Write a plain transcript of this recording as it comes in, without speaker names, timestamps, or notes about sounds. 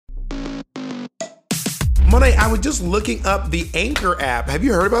Monet, I was just looking up the Anchor app. Have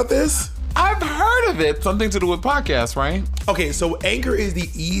you heard about this? I've heard of it. Something to do with podcasts, right? Okay, so Anchor is the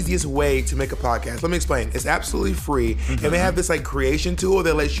easiest way to make a podcast. Let me explain. It's absolutely free. And they have this creation tool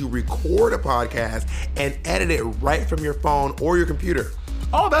that lets you record a podcast and edit it right from your phone or your computer.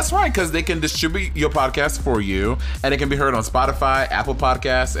 Oh, that's right, because they can distribute your podcast for you, and it can be heard on Spotify, Apple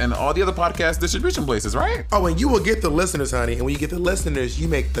Podcasts, and all the other podcast distribution places, right? Oh, and you will get the listeners, honey. And when you get the listeners, you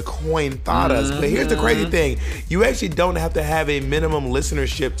make the coin fadas. But here's the crazy thing. You actually don't have to have a minimum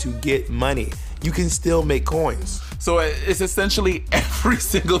listenership to get money. You can still make coins. So it's essentially every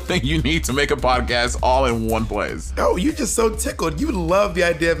single thing you need to make a podcast all in one place. Oh, you just so tickled. You love the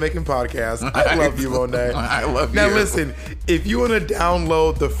idea of making podcasts. I love you, Monet. I love you. Now listen, if you want to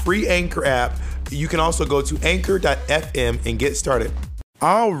download the free Anchor app, you can also go to anchor.fm and get started.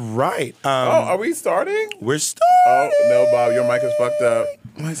 All right. Are we starting? We're starting. Oh, no, Bob, your mic is fucked up.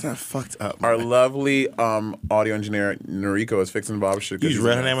 Why is that fucked up? Our lovely audio engineer, Noriko, is fixing Bob's shit. You just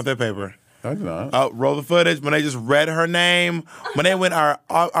read her name on that paper. I did not. Oh, roll the footage. Monet just read her name. Monet went our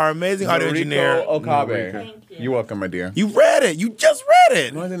amazing audio engineer. Okabe. Thank you. You're welcome, my dear. You read it. You just read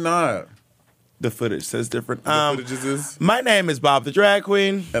it. No, I did not. The footage says different. The footage is this. My name is Bob the Drag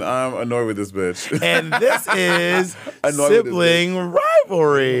Queen. And I'm annoyed with this bitch. And this is Annoyed with this Sibling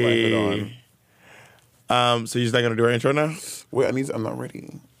Rivalry. Wipe it So you're just not gonna do our intro now? Wait, I'm not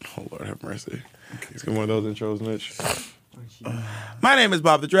ready. Oh Lord, have mercy. Let's get one of those intros, Mitch. My name is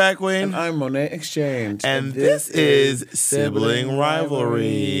Bob the Drag Queen. And I'm Monet Exchange. And this is Sibling Rivalry.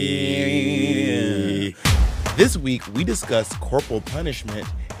 This week, we discuss corporal punishment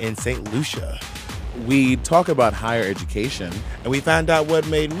in St. Lucia. We talk about higher education. And we found out what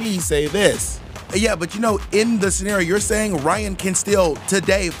made me say this. Yeah, but in the scenario, you're saying Ryan can still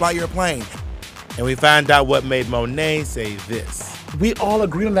today fly your plane. And we found out what made Monet say this. We all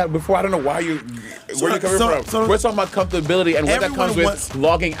agreed on that before. I don't know why where you coming from. We're talking about comfortability and what that comes with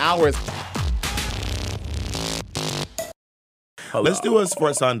logging hours. Hello. Let's do a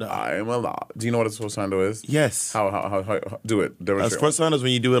sforzando. I am allowed. Do you know what a sforzando is? Yes. How do it? A sforzando is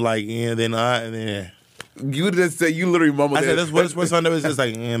when you do it and then. You just say, you literally mumbled it. I said that's what a sforzando is. Just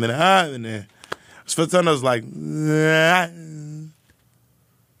and then and then. Sforzando is like.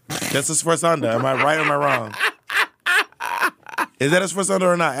 That's a sforzando. Am I right or am I wrong? Is that a sforzando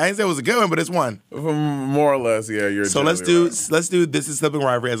or not? I didn't say it was a good one, but it's one. More or less, yeah. You're so let's do This is Sibling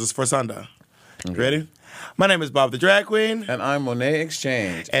Rivalry as a sforzando. Okay. Ready? My name is Bob the Drag Queen. And I'm Monet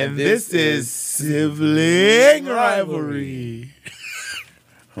Exchange. And this is Sibling Rivalry.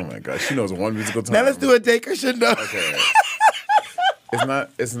 Oh my gosh, she knows one musical time. Now let's do a decrescendo. Okay.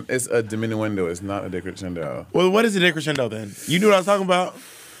 It's a diminuendo. It's not a decrescendo. Well, what is a decrescendo then? You knew what I was talking about?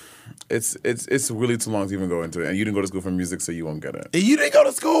 It's really too long to even go into it. And you didn't go to school for music, so you won't get it. You didn't go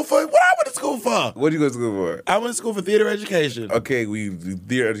to school for what I went to school for? What did you go to school for? I went to school for theater education. Okay,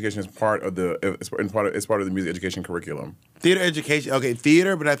 theater education is part of the music education curriculum. Theater education, okay,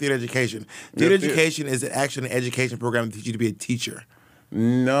 theater, but not theater education. Theater education is actually an education program that teaches you to be a teacher.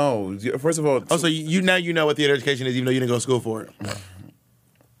 No, first of all. So you know what theater education is, even though you didn't go to school for it.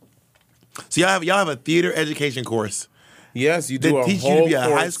 So y'all have a theater education course. Yes, you do. That teach you to be a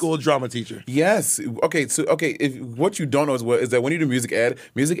high school drama teacher. Yes. Okay. So if what you don't know is that when you do music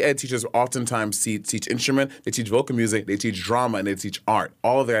ed teachers oftentimes teach instrument, they teach vocal music, they teach drama, and they teach art.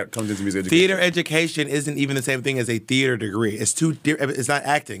 All of that comes into music education. Theater education isn't even the same thing as a theater degree. It's not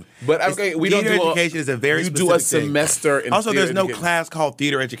acting. But okay, theater education is a very specific do a semester in also, theater there's no education. class called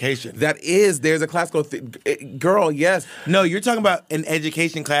theater education. There's a class called girl. Yes. No, you're talking about an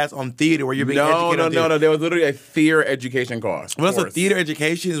education class on theater where you're being educated on theater. No. There was literally a theater education course. Well, so theater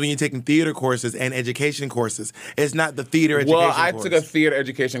education is when you're taking theater courses and education courses. It's not the theater education course. Well, I took a theater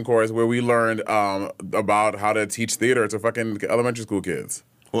education course where we learned about how to teach theater to fucking elementary school kids.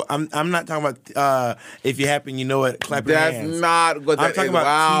 Well, I'm not talking about if you happen, you know it, clap your hands. That's not what I'm talking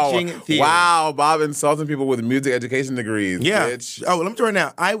about teaching theater. Wow, Bob insulting people with music education degrees. Yeah. Bitch. Oh, let me tell you right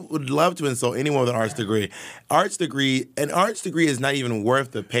now. I would love to insult anyone with an arts degree. An arts degree is not even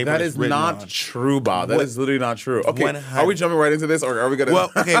worth the paper that it's is written not on. True, Bob. That is literally not true. Okay, 100. Are we jumping right into this, or are we gonna?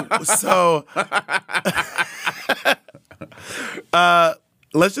 Well, okay, so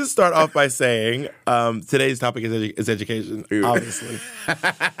let's just start off by saying today's topic is education, obviously.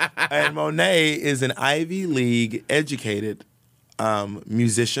 And Monet is an Ivy League educated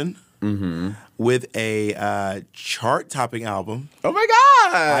musician with a chart-topping album. Oh my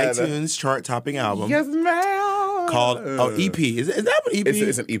God! iTunes chart-topping album. Yes, ma'am. Called EP. Is that what EP?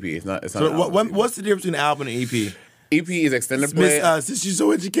 It's an EP. It's not. It's not. So what's the difference between an album and an EP? EP is extended play. Miss, since you're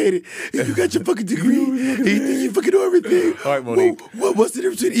so educated, if you got your fucking degree, and you think you fucking know everything. All right, Monique. What's the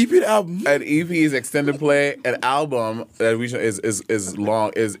difference between EP and album? An EP is extended play. An album that we is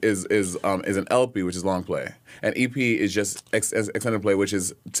long is an LP, which is long play. An EP is just extended play, which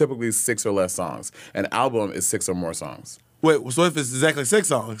is typically 6 or less songs. An album is 6 or more songs. Wait, so if it's exactly 6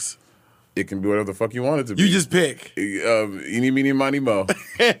 songs, it can be whatever the fuck you want it to be. You just pick. Eeny, meeny, miny, mo.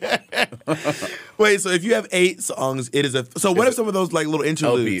 Wait, so if you have 8 songs, it is a. So what if some of those like little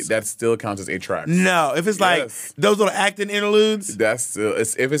interludes? LP, that still counts as 8 tracks. No, if it's like those little acting interludes, that's still.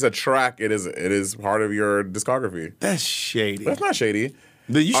 If it's a track, it is part of your discography. That's shady. That's not shady.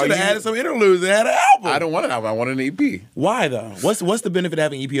 Then you should have added some interludes and had an album. I don't want an album. I want an EP. Why though? What's the benefit of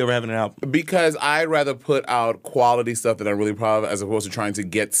having EP over having an album? Because I'd rather put out quality stuff that I'm really proud of, as opposed to trying to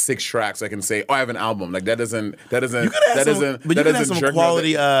get 6 tracks. So I can say, "Oh, I have an album." Like that doesn't. But you can have some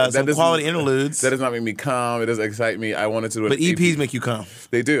quality interludes. That does not make me calm. It doesn't excite me. I wanted to do. But EPs make you calm.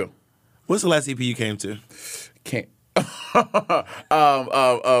 They do. What's the last EP you came to? Can't.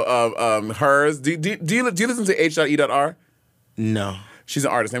 Hers. Do you listen to H.E.R? No. She's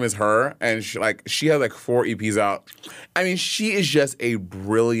an artist. Her name is Her, and she has like 4 EPs out. I mean, she is just a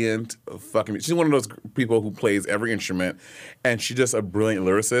brilliant fucking. She's one of those people who plays every instrument, and she's just a brilliant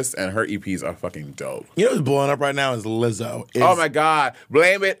lyricist. And her EPs are fucking dope. You know what's blowing up right now is Lizzo. Oh my God!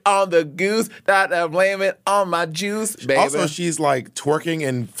 Blame it on the goose. Blame it on my juice, baby. Also, she's like twerking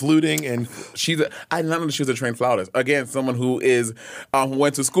and fluting, and I did not know she was a trained flautist. Again, someone who is who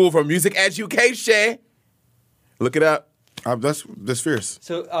went to school for music education. Look it up. That's fierce.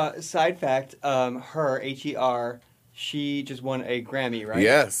 So, side fact, her, H.E.R., she just won a Grammy, right?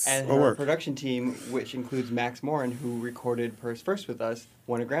 Yes. And her production team, which includes Max Morin, who recorded Purse First with us,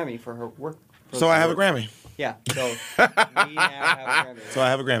 won a Grammy for her work. So I have a Grammy. Yeah. So we now have a Grammy. So I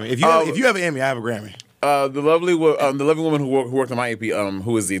have a Grammy. If you have an Emmy, I have a Grammy. The lovely woman who worked on my EP,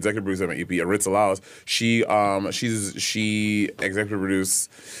 who is the executive producer of my EP, Aritza Laos. She executive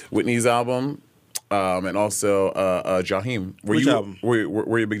produced Whitney's album. And also Jaheim. Which album? Were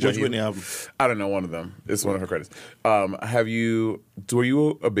you a big Jaheim? Which Whitney album? I don't know, one of them. It's one of her credits. Were you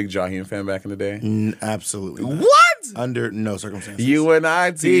a big Jaheim fan back in the day? Absolutely not. What? Under no circumstances.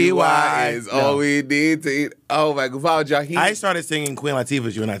 UNITY is all we need to eat. Oh my God, Jaheim. I started singing Queen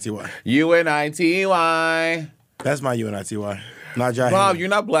Latifah's UNITY. UNITY. That's my UNITY. Not Jaheim. Bob, you're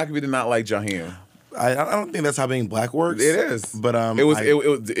not black if you did not like Jaheim. I don't think that's how being black works. It is. But it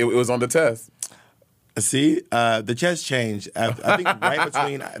was on the test. See, the chess changed. I think right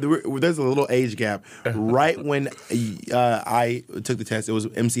between there's a little age gap. Right when I took the test, it was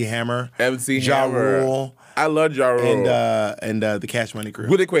MC Hammer, Ja Rule. I love Ja Rule. And the Cash Money Crew.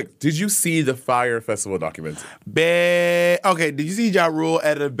 Really quick, did you see the Fire Festival documentary? Okay, did you see Ja Rule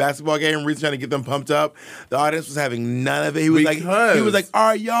at a basketball game, really trying to get them pumped up? The audience was having none of it. He was like,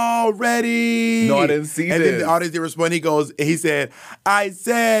 "Are y'all ready?" No, I didn't see this. And then the audience didn't respond. He said, "I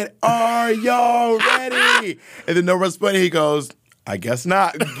said, are y'all ready?" And then no response. He goes, "I guess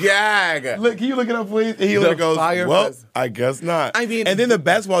not." Gag. Look, can you look it up, please? And he goes, "Well, I guess not." I mean, and then the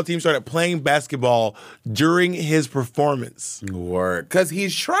basketball team started playing basketball during his performance. Work, because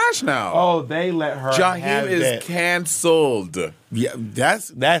he's trash now. Oh, they let her. Jaheim is canceled. Yeah,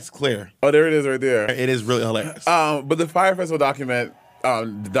 that's clear. Oh, there it is, right there. It is really hilarious. But the Fire Festival the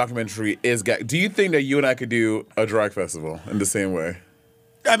documentary is gag. Do you think that you and I could do a drag festival in the same way?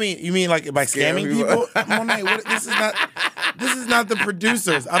 I mean, you mean like by scamming people? Monet, this is not the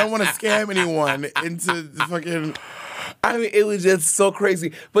producers. I don't want to scam anyone into the fucking. I mean, it was just so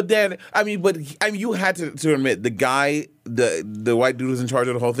crazy. But then, you had to admit the guy, the white dude who's in charge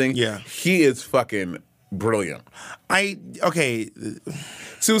of the whole thing. Yeah, he is fucking brilliant. To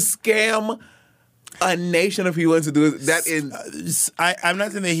scam a nation of people into doing that I'm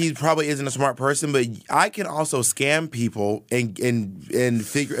not saying that he probably isn't a smart person, but I can also scam people and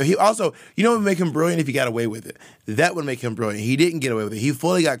figure. He also, you know, what would make him brilliant if he got away with it. That would make him brilliant. He didn't get away with it. He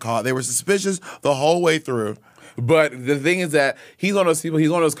fully got caught. They were suspicious the whole way through. But the thing is that he's one of those people. He's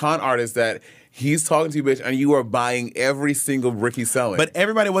one of those con artists that. He's talking to you, bitch, and you are buying every single brick he's selling. But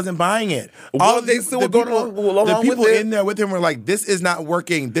everybody wasn't buying it. Well, they still were going along with it. The people in there with him were like, "This is not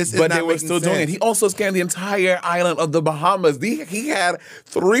working. This is not making sense." But they were still doing it. He also scammed the entire island of the Bahamas. He had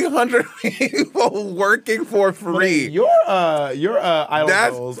 300 people working for free. Your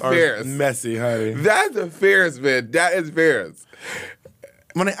island goals are messy, honey. That's fierce, man. That is fierce.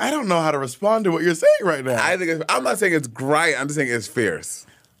 I don't know how to respond to what you're saying right now. I'm not saying it's great. I'm just saying it's fierce.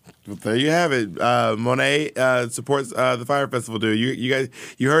 Well, there you have it. Monet supports the Fire Festival, dude. You guys,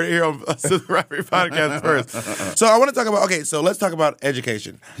 you heard it here on the Rapper Podcast first. So I want to talk about, so let's talk about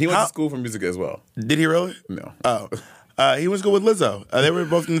education. He went to school for music as well. Did he really? No. Oh. He went to school with Lizzo. They were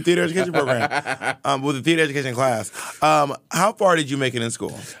both in the theater education program, with the theater education class. How far did you make it in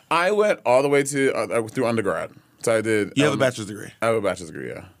school? I went all the way to through undergrad. So I did. You have a bachelor's degree? I have a bachelor's degree,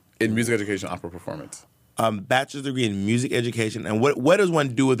 yeah. In music education, opera performance. Bachelor's degree in music education. And what does one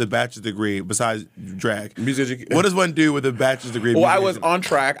do with a bachelor's degree besides drag? Music education. What does one do with a bachelor's degree? Well, I was on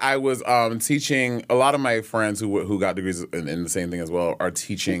track. I was teaching. A lot of my friends who got degrees in the same thing as well are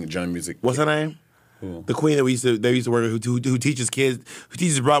teaching general music. What's her name? Who? The queen that they used to work with, who teaches kids, who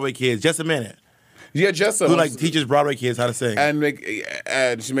teaches Broadway kids. Just a minute. Yeah, Jessa. Who teaches Broadway kids how to sing.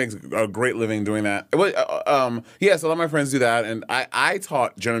 And she makes a great living doing that. So a lot of my friends do that, and I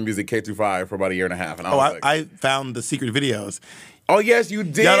taught general music K through 5 for about a year and a half. And I found the secret videos. Oh, yes, you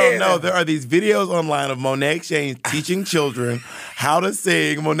did. Y'all don't know. There are these videos online of Monet X Change teaching children how to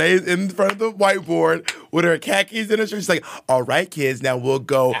sing. Monet is in front of the whiteboard with her khakis in her shirt. She's like, all right, kids, now we'll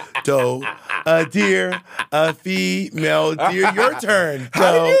go do, dear, female, dear, your turn.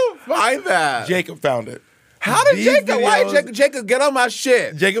 How did you find that? Jacob found it. How did Jacob? Why Jacob get on my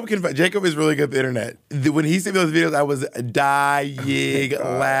shit? Jacob is really good at the internet. When he sent me those videos, I was dying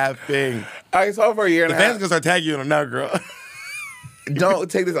laughing. I saw it for a year and a half. The fans gonna start tagging you on them now, girl. Don't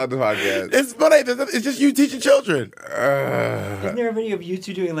take this out the podcast. It's funny. It's just you teaching children. Isn't there a video of you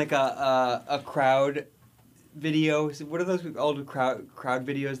two doing like a crowd video? What are those old crowd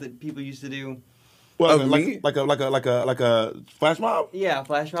videos that people used to do? Well, like a flash mob. Yeah,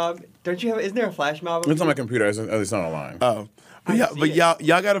 flash mob. Don't you have? Isn't there a flash mob? It's on my computer. It's not online. Oh. But y'all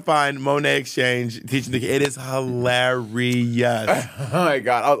gotta find Monet X Change teaching the kids. It is hilarious. Oh my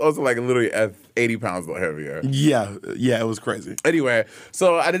God. I was like literally at 80 pounds heavier. Yeah, it was crazy. Anyway,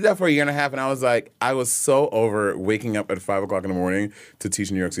 so I did that for a year and a half, and I was like, I was so over waking up at 5 o'clock in the morning to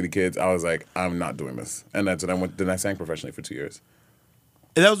teach New York City kids. I was like, I'm not doing this. And that's when then I sang professionally for 2 years.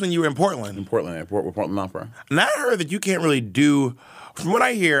 And that was when you were in Portland. In Portland, with Portland Opera. And I heard that you can't really do. From what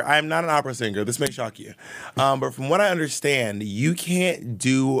I hear, I am not an opera singer. This may shock you. But from what I understand, you can't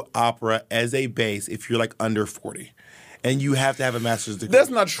do opera as a base if you're like under 40. And you have to have a master's degree.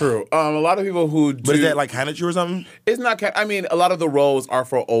 That's not true. A lot of people who do... But is that like kind of true or something? It's not... I mean, a lot of the roles are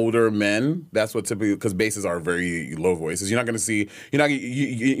for older men. That's what typically... Because basses are very low voices. You're not going to see... You're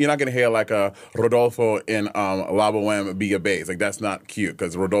not going to hear like a Rodolfo in La Boheme be a bass. Like, that's not cute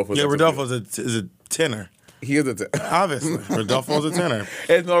because Rodolfo's... Yeah, Rodolfo's is a tenor. He is a tenor. Obviously. Rodolfo's a tenor.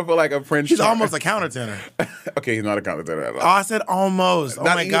 It's more for like a Prince. He's almost a countertenor. Okay, he's not a countertenor at all. Oh, I said almost.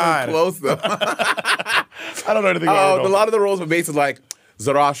 Not my God. Even close, though. I don't know anything about Rodolfo. A lot of the roles for basses like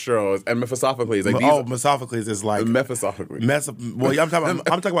Zoroastros and Mephistopheles. Like Mephistopheles is like... Mephistopheles. I'm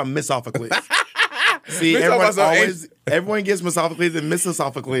talking about Missophocles. See, everyone gets Mephistopheles and Mrs.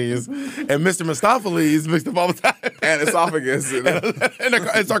 Sophocles and Mr. Mistopheles mixed up all the time. And esophagus.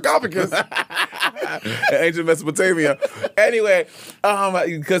 and sarcophagus. Ancient Mesopotamia. Anyway,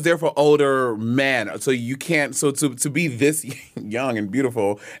 because they're for older men. So you can't, to be this young and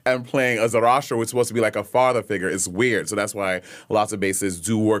beautiful and playing a Zoroaster, which is supposed to be like a father figure, is weird. So that's why lots of basses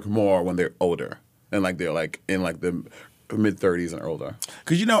do work more when they're older. And like they're like in like the mid-30s and older.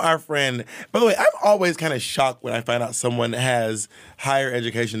 Because our friend, by the way, I'm always kind of shocked when I find out someone has higher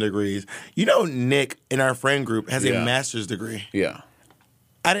education degrees. Nick in our friend group has a master's degree. Yeah.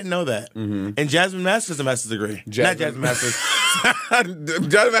 I didn't know that. Mm-hmm. And Jasmine Masters has a master's degree. Not Jasmine Masters. Jasmine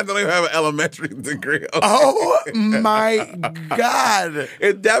Masters don't even have an elementary degree. Okay. Oh my God.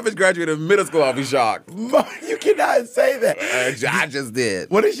 If Davis graduated middle school, I'll be shocked. You cannot say that. I just did.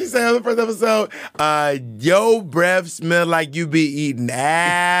 What did she say on the first episode? Your breath smell like you be eating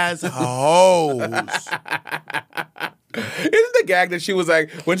assholes. Isn't the gag that she was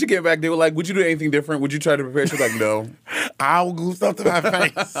like, when she came back, they were like, would you do anything different? Would you try to prepare? She was like, no. I'll glue stuff to my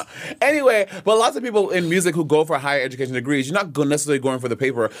face. Anyway, but lots of people in music who go for higher education degrees, you're not necessarily going for the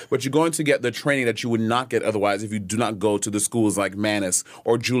paper, but you're going to get the training that you would not get otherwise if you do not go to the schools like Mannes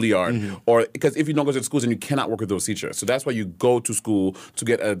or Juilliard, or because if you don't go to the schools, then you cannot work with those teachers. So that's why you go to school to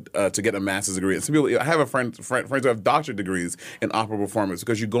get a master's degree. And some people, I have a friends who have doctorate degrees in opera performance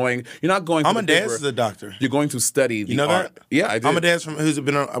because you're not going. Amadeus is a doctor. You're going to study. You know that? Yeah, I did. Amadeus, who's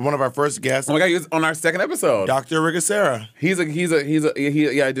been one of our first guests. Oh my God, he was on our second episode. Dr. Rigacera. Yeah,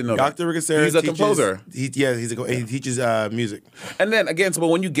 I didn't know Dr. that. Ricasera. He's a composer. He teaches music. And then again, so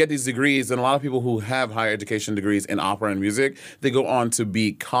when you get these degrees, and a lot of people who have higher education degrees in opera and music, they go on to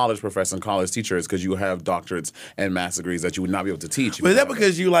be college professors and college teachers because you have doctorates and master degrees that you would not be able to teach. But is that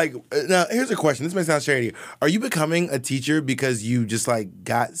because you like? Now, here's a question. This may sound shady. Are you becoming a teacher because you just like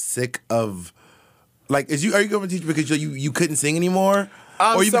got sick of, like, are you becoming a teacher because you couldn't sing anymore?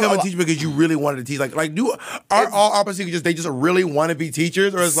 Or you become a teacher because you really wanted to teach? Are all opera singers they just really want to be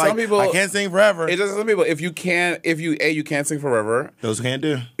teachers, or it's like people, I can't sing forever? It's just some people. If you can't sing forever. Those who can't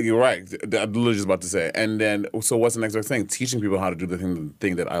do. You're right. I'm literally just about to say. And then, so what's the next best thing? Teaching people how to do the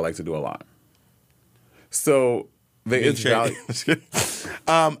thing that I like to do a lot. So it's value.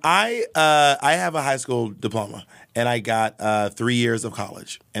 I have a high school diploma, and I got 3 years of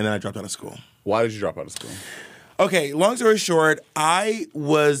college, and then I dropped out of school. Why did you drop out of school? Okay, long story short, my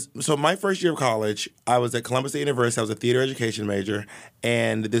first year of college, I was at Columbus State University. I was a theater education major,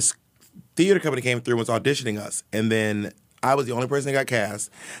 and this theater company came through and was auditioning us. And then I was the only person that got cast.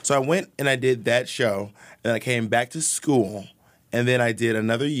 So I went and I did that show, and I came back to school, and then I did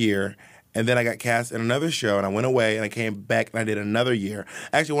another year, and then I got cast in another show, and I went away, and I came back, and I did another year.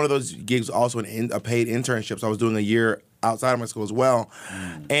 Actually, one of those gigs was also a paid internship, so I was doing a year outside of my school as well.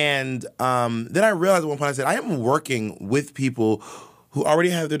 And then I realized at one point, I said, I am working with people who already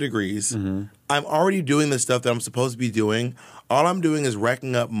have their degrees. I'm already doing the stuff that I'm supposed to be doing. All I'm doing is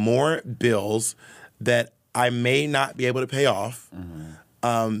racking up more bills that I may not be able to pay off.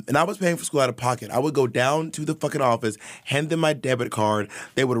 And I was paying for school out of pocket. I would go down to the fucking office, hand them my debit card.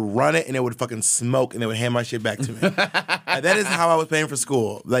 They would run it, and they would fucking smoke, and they would hand my shit back to me. And that is how I was paying for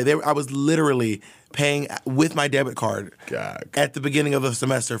school. I was literally paying with my debit card at the beginning of the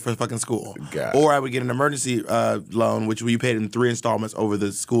semester for fucking school. Or I would get an emergency loan, which we paid in 3 installments over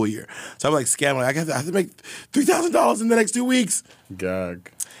the school year. So I was like scamming. I have to make $3,000 in the next 2 weeks.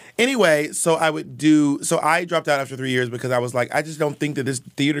 Anyway, so I dropped out after 3 years because I was like, I just don't think that this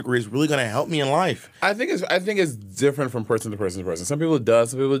theater degree is really going to help me in life. I think it's different from person to person to person. Some people it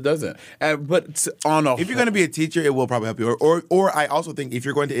does, some people it doesn't. But if you're going to be a teacher, it will probably help you. Or I also think if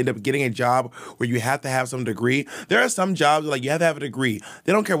you're going to end up getting a job where you have to have some degree, there are some jobs where, like, you have to have a degree.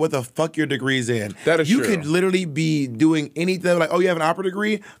 They don't care what the fuck your degree's in. That is true. You could literally be doing anything. Like, oh, you have an opera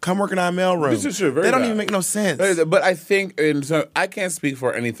degree? Come work in our mailroom. This is true. They don't even make no sense. But I think, I can't speak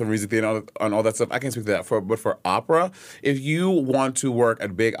for anything music theater and all that stuff. I can't speak to that. But for opera, if you want to work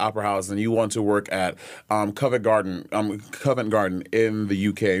at big opera house and you want to work at Covent Garden in the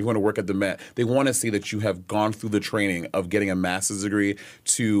UK, you want to work at the Met, they want to see that you have gone through the training of getting a master's degree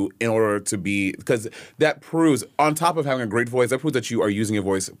in order to be, because that proves, on top of having a great voice, that proves that you are using your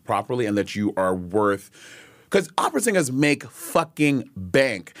voice properly and that you are worth. Because opera singers make fucking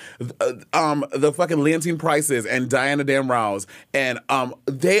bank. The fucking Leontyne Prices and Diana Damrau's, and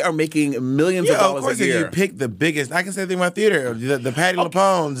they are making millions of dollars a year. Of course, if you pick the biggest, I can say the thing about theater, the Patti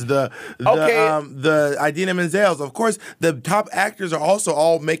LuPones, the Idina Menzel's. Of course, the top actors are also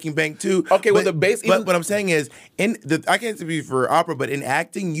all making bank too. Okay, well, the base. But what I'm saying is, I can't speak for opera, but in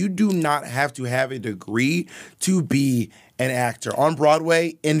acting, you do not have to have a degree to be an actor on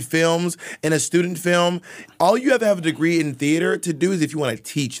Broadway, in films, in a student film. All you have to have a degree in theater to do is if you want to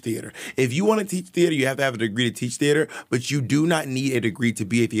teach theater. If you want to teach theater, you have to have a degree to teach theater, but you do not need a degree to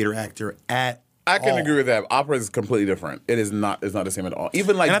be a theater actor at I can agree with that. Opera is completely different. It is not. It's not the same at all.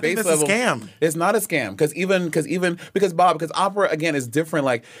 Even like and I base think that's level, a scam. It's not a scam because opera again is different.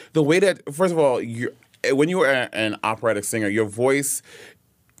 Like the way that, first of all, when you are an operatic singer, your voice,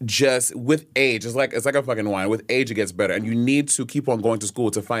 just with age, it's like a fucking wine. With age, it gets better, and you need to keep on going to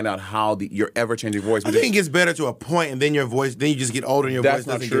school to find out how your ever-changing voice. I think it gets better to a point, and then your voice, then you just get older, and your voice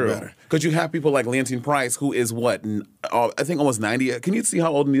doesn't get better. Because you have people like Leontyne Price, who is I think almost 90. Can you see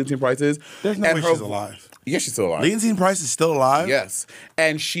how old Leontyne Price is? There's no way she's alive. Yeah, she's still alive. Leontyne Price is still alive? Yes.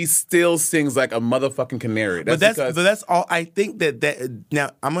 And she still sings like a motherfucking canary. But that's all. I think that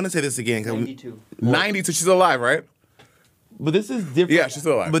now, I'm going to say this again. 92. 92, she's alive, right? But this is different. Yeah, she's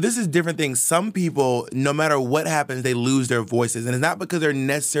still alive. But this is different things. Some people, no matter what happens, they lose their voices. And it's not because they're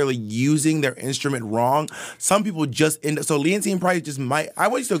necessarily using their instrument wrong. Some people just end up. So Leontyne Price just might. I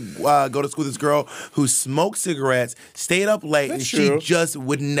used to go to school with this girl who smoked cigarettes, stayed up late, That's and true. she just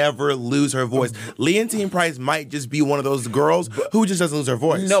would never lose her voice. Leontyne Price might just be one of those girls who just doesn't lose her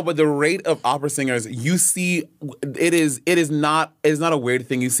voice. No, but the rate of opera singers, you see, it is not a weird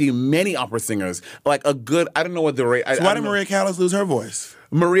thing. You see many opera singers, like a good, I don't know what the rate. So why did Maria Callas lose her voice?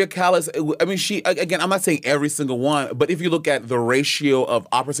 Maria Callas, I mean, again, I'm not saying every single one, but if you look at the ratio of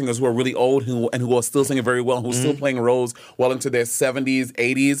opera singers who are really old who are still singing very well, who's still playing roles well into their 70s,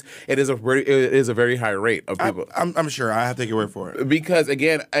 80s, it is a very high rate of people. I'm sure. I have to take your word for it. Because,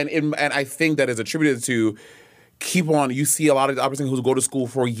 again, and I think that is attributed to you see a lot of the opera singers who go to school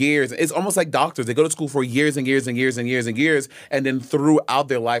for years. It's almost like doctors. They go to school for years and years and years and years and years, and then throughout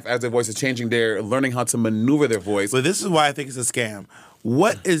their life, as their voice is changing, they're learning how to maneuver their voice. But this is why I think it's a scam.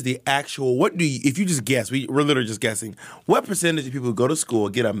 What is the actual, if you just guess, we're literally just guessing, what percentage of people who go to school,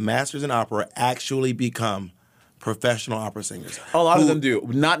 get a master's in opera, actually become professional opera singers? A lot of them do.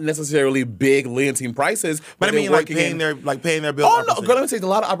 Not necessarily big Leontine prices, but I mean, like paying their bills. Oh, no. Let me say, a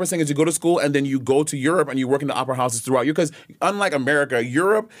lot of opera singers, you go to school and then you go to Europe and you work in the opera houses throughout Europe. Because unlike America,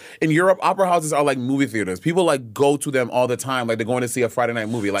 in Europe, opera houses are like movie theaters. People like go to them all the time. Like they're going to see a Friday night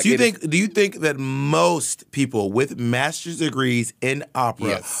movie. Like, do you think that most people with master's degrees in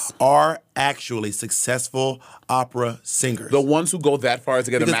opera are actually successful opera singers? The ones who go that far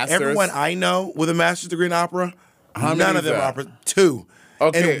to get a master's? Everyone I know with a master's degree in opera, none of them are opera. 2.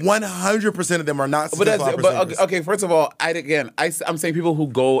 Okay. And 100% of them are not successful opera singers. Okay, first of all, I'm saying people who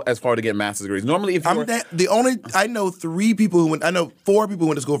go as far to get master's degrees. Normally, if I know 3 people I know 4 people who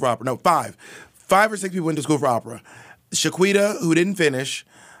went to school for opera. No, 5. 5 or 6 people went to school for opera. Shaquita, who didn't finish.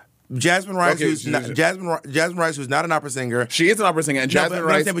 Jasmine Rice, who's not an opera singer. She is an opera singer, and Jasmine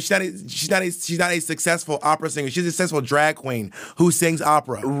Rice. But she's not a successful opera singer. She's a successful drag queen who sings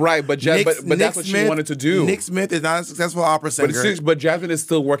opera. Right, but that's what she wanted to do. Nick Smith is not a successful opera singer. But Jasmine is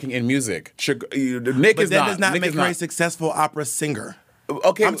still working in music. Nick is not. That does not make her a successful opera singer.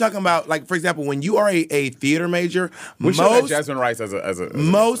 Okay, I'm talking about, like, for example, when you are a theater major, most Jasmine Rice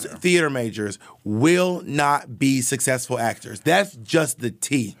most theater majors will not be successful actors. That's just the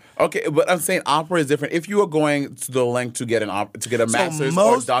tea. Okay, but I'm saying opera is different. If you are going to the length to get a master's or doctor's degree,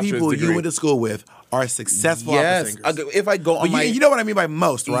 most people you went to school with are successful opera singers. If I go on you know what I mean by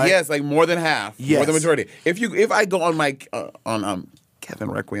most, right? Yes, like more than half, more than majority. If I go on my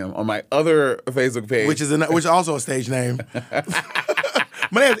Kevin Requiem on my other Facebook page, which is also a stage name.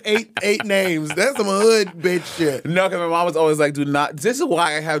 My name has eight names. That's some hood bitch shit. No, because my mom was always like, do not. This is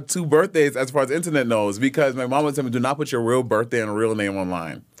why I have 2 birthdays as far as internet knows, because my mom would tell me, do not put your real birthday and real name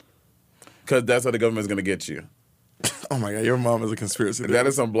online. Because that's how the government's going to get you. Oh my God, your mom is a conspiracy. That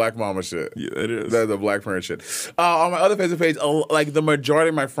is some black mama shit. Yeah, it is. That is a black parent shit. On my other Facebook page, like the majority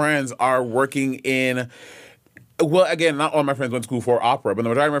of my friends are working in. Well, again, not all my friends went to school for opera, but the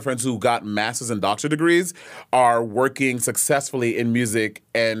majority of my friends who got master's and doctorate degrees are working successfully in music.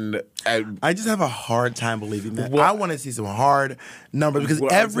 And I just have a hard time believing that. I want to see some hard numbers because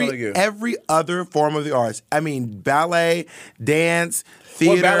every other form of the arts, I mean, ballet, dance,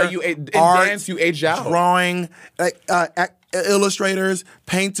 theater, dance, you age out. Drawing, illustrators,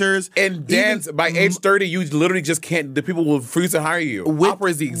 painters. In dance, by age 30, you literally just can't. The people will refuse to hire you.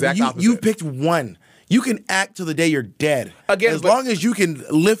 Opera is the exact opposite. You picked one. You can act till the day you're dead. As long as you can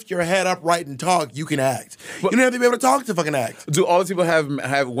lift your head upright and talk, you can act. You don't have to be able to talk to fucking act. Do all these people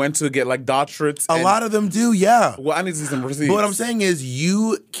have went to get like doctorates? A lot of them do, yeah. Well, I need to see some receipts. But what I'm saying is,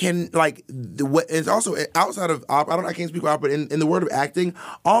 you can it's also outside of opera. I can't speak for opera, but in the world of acting,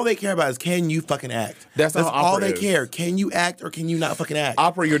 all they care about is can you fucking act. That's not how opera all they care. Can you act or can you not fucking act?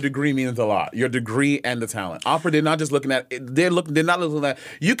 Opera, your degree means a lot. Your degree and the talent. Opera, they're not just looking at. They're not looking at.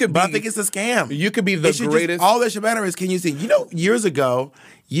 You could. But I think it's a scam. You could be the greatest. All that should matter is can you sing. You know, years ago,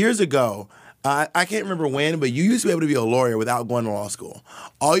 I can't remember when, but you used to be able to be a lawyer without going to law school.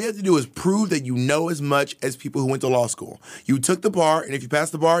 All you have to do is prove that you know as much as people who went to law school. You took the bar, and if you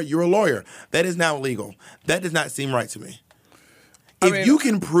passed the bar, you're a lawyer. That is now illegal. That does not seem right to me. If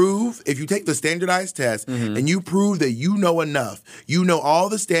you take the standardized test and you prove that you know enough, you know all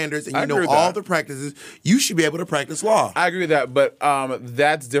the standards and you know all the practices, you should be able to practice law. I agree with that, but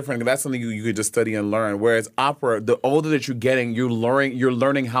that's different. That's something you could just study and learn. Whereas opera, the older that you're getting, you're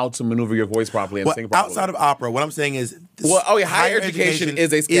learning how to maneuver your voice properly and sing properly. Outside of opera, what I'm saying is higher education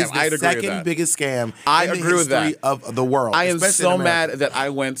is a scam. Is the second biggest scam in the history of the world. I am so mad that I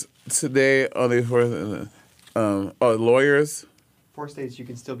went today on the lawyers. 4 states you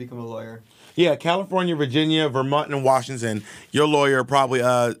can still become a lawyer. Yeah, California, Virginia, Vermont, and Washington. Your lawyer probably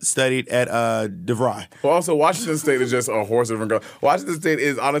studied at DeVry. Well, also, Washington State is just a horse of a girl. Washington State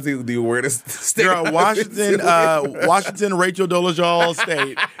is honestly the weirdest state. Washington, Rachel Dolezal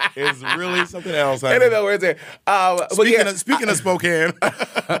State is really something else. I don't know where it's at. Speaking of Spokane.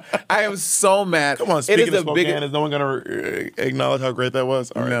 I am so mad. Come on, speaking of Spokane, is no one going to acknowledge how great that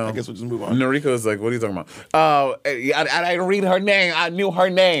was? All right, no. I guess we'll just move on. Noriko is like, what are you talking about? I didn't read her name. I knew her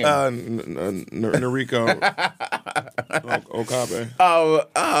name. Noriko. Okabe.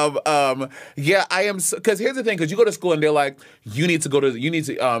 Yeah, I am. Because here's the thing: because you go to school and they're like,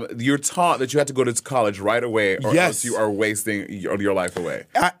 you're taught that you have to go to college right away, or else you are wasting your life away.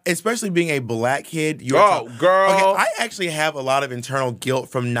 Especially being a black kid. Girl. Okay, I actually have a lot of internal guilt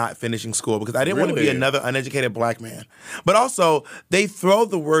from not finishing school because I didn't want to be another uneducated black man. But also, they throw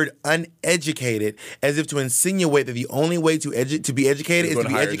the word uneducated as if to insinuate that the only way to be educated is to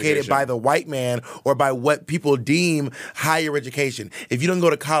be educated by the white man or by what people deem higher education. If you don't go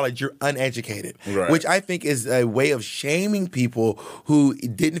to college, you're uneducated, which I think is a way of shaming people who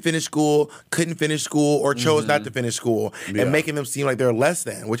didn't finish school, couldn't finish school, or chose not to finish school, and making them seem like they're less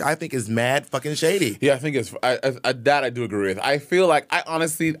than, which I think is mad fucking shady. Yeah, I think it's that I do agree with. I feel like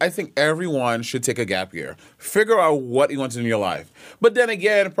I think everyone should take a gap year, figure out what you want to do in your life. But then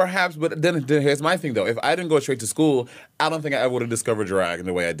again, then here's my thing though. If I didn't go straight to school, I don't think I ever would have discovered drag in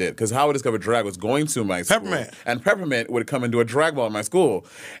the way I did. Because how I discovered drag was going to my school. Peppermint. And Peppermint would come and do a drag ball in my school.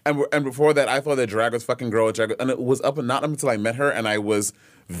 And before that, I thought that drag was fucking girl. And it was not until I met her and I was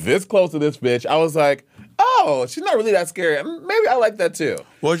this close to this bitch. I was like, oh, she's not really that scary. Maybe I like that too.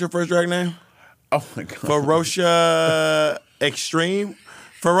 What was your first drag name? Oh my God. Ferocious Extreme?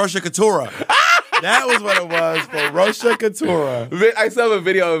 Ferocious Couture. That was what it was, Ferocious Couture. I saw a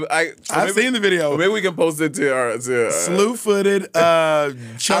video. I've seen the video. Maybe we can post it to our... Slew-footed, chunky. I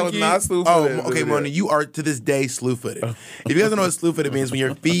was not slew-footed. Oh, okay, Mona, you are to this day slew-footed. If you guys don't know what slew-footed means, when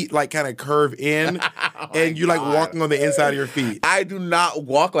your feet like kind of curve in and you're like walking on the inside of your feet. I do not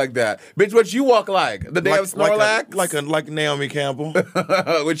walk like that. Bitch, what you walk like? The day of Snorlax? Like Naomi Campbell.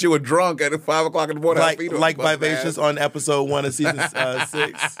 When she was drunk at 5 o'clock in the morning. Like Vivacious on episode 1 of season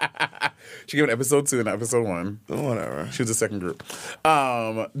 6. She gave an episode 2 and episode 1. Whatever. She was the second group.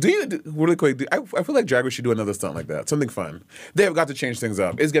 Really quick, I feel like Drag Race should do another stunt like that. Something fun. They have got to change things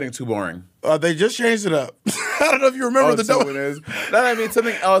up. It's getting too boring. They just changed it up. I don't know if you remember the dope. It is. No, I mean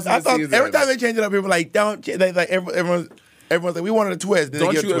something else. I thought every time they change it up, people like don't. They like everyone's like we wanted a twist.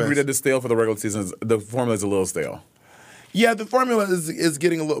 Don't you agree that the stale for the regular season the formula is a little stale? Yeah, the formula is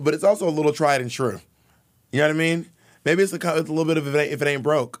getting a little, but it's also a little tried and true. You know what I mean? Maybe it's a little bit of if it ain't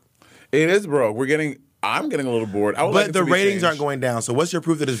broke. It is broke. I'm getting a little bored. But the ratings aren't going down. So what's your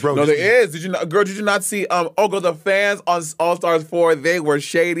proof that it's broke? No, there is. Did you not see? The fans on All Stars 4, they were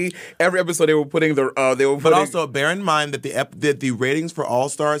shady. Every episode they were putting But also bear in mind that the ratings for All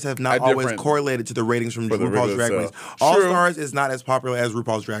Stars have not always correlated to the ratings from RuPaul's Drag Race. All Stars is not as popular as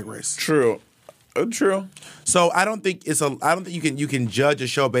RuPaul's Drag Race. True. True. So I don't think you can judge a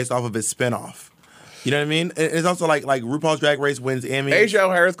show based off of its spinoff. You know what I mean? It's also like RuPaul's Drag Race wins Emmy. Asia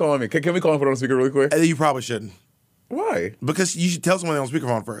O'Hara's calling me. Can we call him put on speaker really quick? You probably shouldn't. Why? Because you should tell someone they're on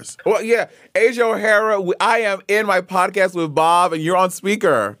speakerphone first. Well, yeah. Asia O'Hara, I am in my podcast with Bob, and you're on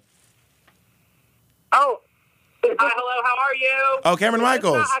speaker. Oh. Hi, hello, how are you? Oh, Cameron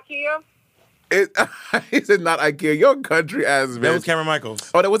Michaels. It's not IKEA? He said not IKEA. You're a country ass bitch. That was Cameron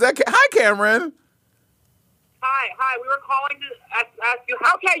Michaels. Oh, that was that. Hi, Cameron. Hi. We were calling to ask you.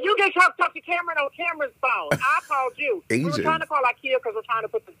 How can you get talk to Cameron on Cameron's phone? I called you. Asian. We were trying to call IKEA because we're trying to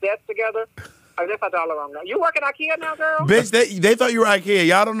put the desk together. I guess I got all wrong now. You work at IKEA now, girl? Bitch, they thought you were IKEA.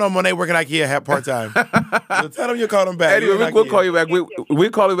 Y'all don't know Monet work at IKEA part time. So tell them you call them back. Anyway, we'll call you back. We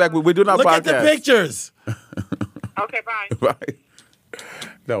call you back. We do not Look podcast. Look at the pictures. Okay, bye. Bye.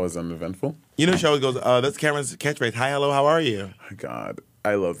 That was uneventful. You know, the show goes. That's Cameron's catchphrase. Hi, hello, how are you? Oh my God,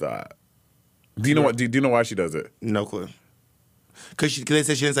 I love that. Do you know what? Do you know why she does it? No clue. Cause they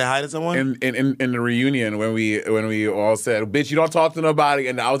said she didn't say hi to someone. In the reunion when we all said, "Bitch, you don't talk to nobody,"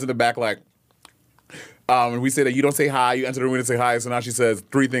 and I was in the back like, we said that you don't say hi. You enter the room and say hi. So now she says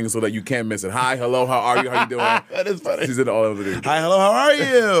 3 things so that you can't miss it. Hi, hello, how are you? How you doing? That is funny. She said all of it. Hi, hello, how are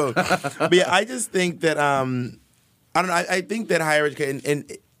you? But yeah, I just think that I don't know. I think that higher education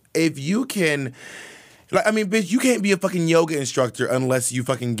and if you can. Like, I mean, bitch, you can't be a fucking yoga instructor unless you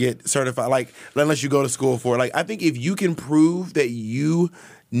fucking get certified. Like, unless you go to school for it. Like, I think if you can prove that you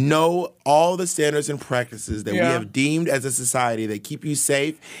know all the standards and practices that we have deemed as a society that keep you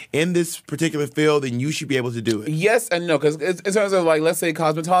safe in this particular field, then you should be able to do it. Yes and no, because in terms of like, let's say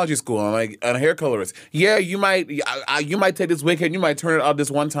cosmetology school, and like a hair colorist. Yeah, you might take this wig and you might turn it out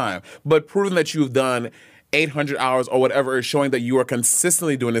this one time, but proving that you've done 800 hours or whatever is showing that you are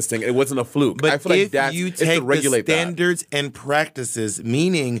consistently doing this thing. It wasn't a fluke. But I feel if like you take the standards and practices,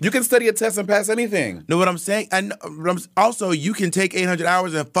 meaning you can study a test and pass anything. Know what I'm saying? And also, you can take 800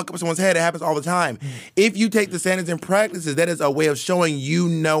 hours and fuck up someone's head. It happens all the time. If you take the standards and practices, that is a way of showing you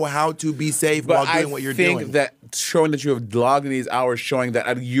know how to be safe while doing what you're doing. But I think that showing that you have logged in these hours, showing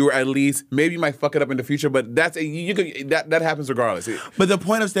that you're at least maybe you might fuck it up in the future, but that happens regardless. But the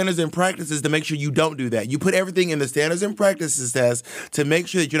point of standards and practice is to make sure you don't do that. You put everything in the standards and practices test to make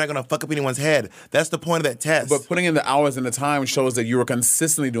sure that you're not going to fuck up anyone's head. That's the point of that test. But putting in the hours and the time shows that you are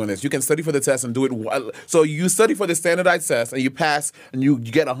consistently doing this. You can study for the test and do it. So you study for the standardized test and you pass and you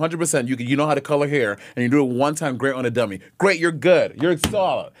get 100%. You know how to color hair and you do it one time. Great on a dummy. Great, you're good. You're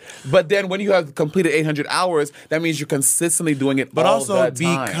solid. But then when you have completed 800 hours, that means you're consistently doing it. But all also, the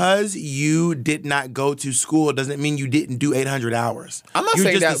time. because you did not go to school doesn't mean you didn't do 800 hours. I'm not You're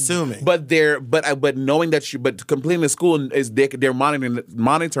saying just that, assuming. but knowing that but completing the school is they're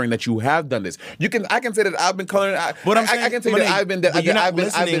monitoring that you have done this. I can say that I've been coloring. I can say that I've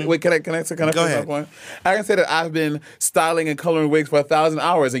been. Wait, can I finish my point? I can say that I've been styling and coloring wigs for 1,000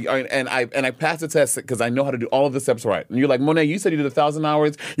 hours, and I passed the test because I know how to do all of the steps right. And you're like, Monet, you said you did 1,000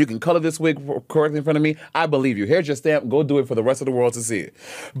 hours. You can color this wig correctly in front of me. I believe you. Here's your stamp. Go do it for the rest of the world to see it.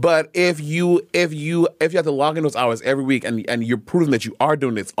 But if you have to log in those hours every week and you're proving that you are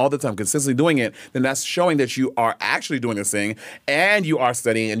doing this all the time, consistently doing it, then that's showing that you are actually doing this thing and you are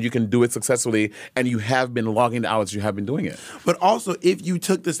studying and you can do it successfully and you have been logging the hours you have been doing it. But also, if you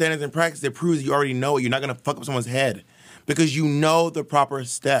took the standards and practice, it proves you already know it. You're not going to fuck up someone's head because you know the proper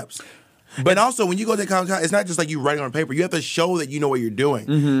steps. But also, when you go to college, it's not just like you writing on paper. You have to show that you know what you're doing.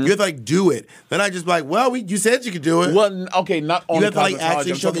 You have to do it. Then I just be like, well, you said you could do it. Well, okay, not only you have to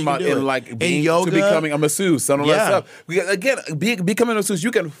actually show that you can do it. In yoga, to becoming a masseuse, and all that stuff. Again, becoming a masseuse,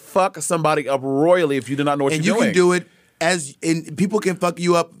 you can fuck somebody up royally if you do not know what you're doing. And you can do it. People can fuck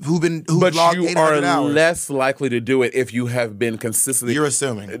you up who've but logged you 800 are hours. less likely to do it if you have been consistently. You're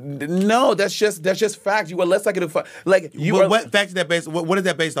assuming. No, that's just fact. You are less likely to fuck. What fact is that based? What is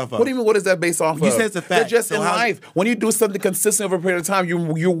that based off of? What do you mean? What is that based off of? You said it's a fact. That's just in life. When you do something consistent over a period of time,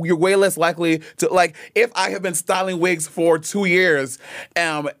 you're way less likely to like. If I have been styling wigs for 2 years,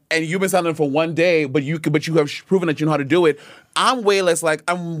 and you've been styling them for 1 day, but you have proven that you know how to do it. I'm way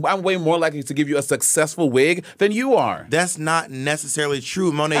more likely to give you a successful wig than you are. That's not necessarily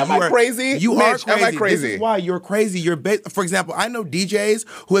true, Monet. Am I crazy? You Mitch, are crazy. am I crazy? This is why you're crazy. For example, I know DJs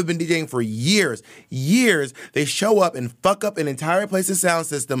who have been DJing for years. They show up and fuck up an entire place's sound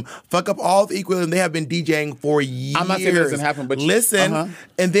system, fuck up all the equipment, and they have been DJing for years. I'm not saying it doesn't happen, but listen,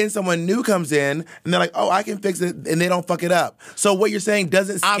 and then someone new comes in, and they're like, "Oh, I can fix it," and they don't fuck it up. So what you're saying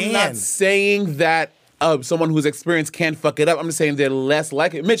doesn't stand. I'm not saying that. Someone who's experienced can't fuck it up. I'm just saying they're less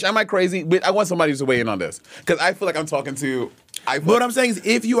likely. Mitch, am I crazy? But I want somebody to weigh in on this because I feel like I'm talking to. What I'm saying is,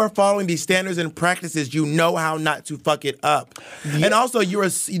 if you are following these standards and practices, you know how not to fuck it up. Yeah. And also,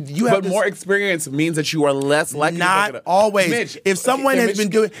 But more experience means that you are less likely. Not to fuck it up. always. Mitch, if someone has been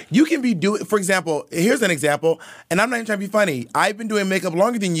doing, you can be doing. For example, here's an example, and I'm not even trying to be funny. I've been doing makeup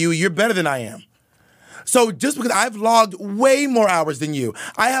longer than you. You're better than I am. So just because I've logged way more hours than you,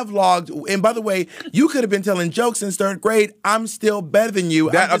 I have logged, and by the way, you could have been telling jokes since 3rd grade. I'm still better than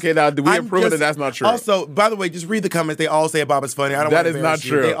you. Now do we approve that that's not true? Also, by the way, just read the comments. They all say Bob is funny. I don't that want to embarrass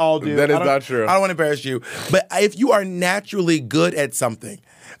is not true. They all do. That is not true. I don't want to embarrass you. But if you are naturally good at something,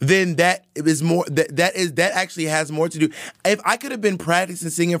 then that is more. That actually has more to do. If I could have been practicing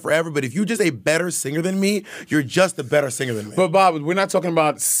singing forever, but if you're just a better singer than me, you're just a better singer than me. But Bob, we're not talking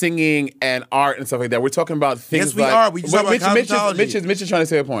about singing and art and stuff like that. We're talking about things. Yes, we are. We just talk about cosmetology. Mitch is trying to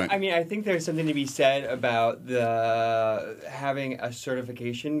say a point. I mean, I think there's something to be said about having a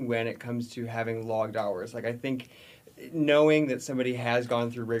certification when it comes to having logged hours. Like, I think knowing that somebody has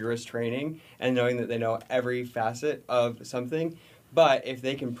gone through rigorous training and knowing that they know every facet of something. But if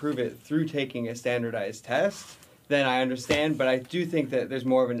they can prove it through taking a standardized test, then I understand. But I do think that there's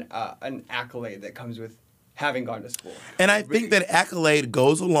more of an accolade that comes with having gone to school. And I think that accolade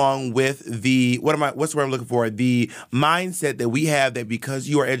goes along with what's the word I'm looking for? The mindset that we have that because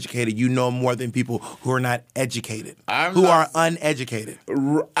you are educated, you know more than people who are not educated, who are uneducated.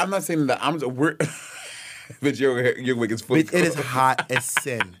 I'm not saying that. But your wig is full. It is hot as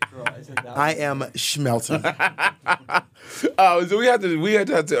sin. I am schmelting. So we have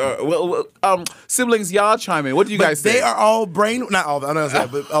to. Siblings, y'all chime in. What do you guys say? They are all not all. I'm not saying,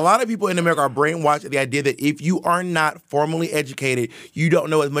 but a lot of people in America are brainwashed at the idea that if you are not formally educated, you don't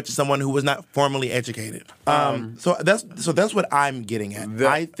know as much as someone who was not formally educated. So that's what I'm getting at.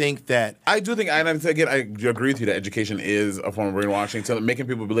 I think that I do think, and again, I agree with you that education is a form of brainwashing, so making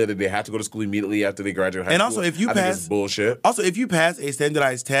people believe that they have to go to school immediately after they graduate high school. And also, if you pass bullshit. Also, if you pass a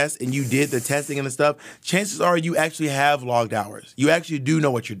standardized test and you did the testing and the stuff, chances are you actually have logged hours. You actually do know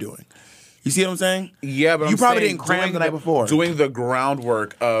what you're doing. You see what I'm saying? Yeah, but you probably didn't cram the night before. Doing the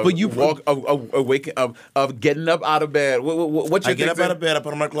groundwork of of getting up out of bed. What you get up out of bed, I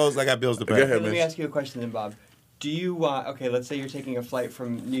put on my clothes, I got bills to pay. Go ahead, Let me ask you a question then, Bob. Do you want? Okay, let's say you're taking a flight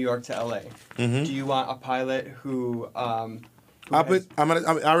from New York to LA. Mm-hmm. Do you want a pilot who? I already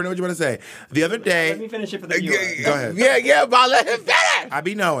know what you're gonna say. The other day, Let me finish it for the viewer. go ahead. Yeah, but let him finish. I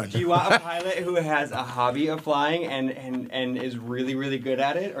be knowing. Do you want a pilot who has a hobby of flying and is really, really good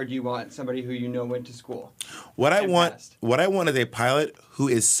at it, or do you want somebody who you know went to school? What I and want passed? is a pilot who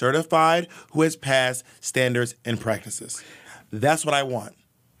is certified, who has passed standards and practices. That's what I want.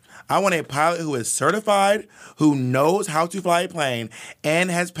 I want a pilot who is certified, who knows how to fly a plane,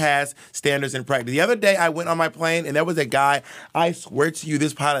 and has passed standards and practice. The other day, I went on my plane, and there was a guy, I swear to you,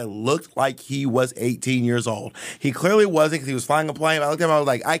 this pilot looked like he was 18 years old. He clearly wasn't because he was flying a plane. I looked at him, I was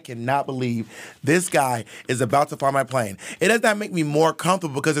like, I cannot believe this guy is about to fly my plane. It does not make me more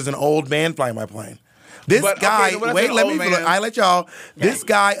comfortable because there's an old man flying my plane. This guy, wait, let me finish. I let y'all. This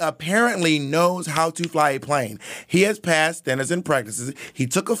guy apparently knows how to fly a plane. He has passed standards and practices. He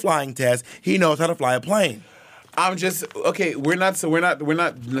took a flying test. He knows how to fly a plane. I'm just okay. We're not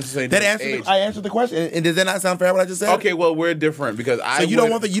necessarily. That answered. I answered the question. And does that not sound fair? What I just said? Okay, well we're different because So you don't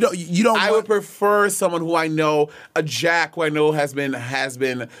want the you don't. I would prefer someone who I know, a Jack who I know has been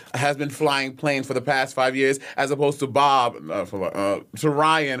flying planes for the past 5 years, as opposed to Bob, to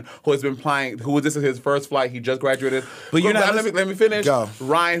Ryan who has been flying. This is his first flight. He just graduated. But you're not. Let me finish. Go.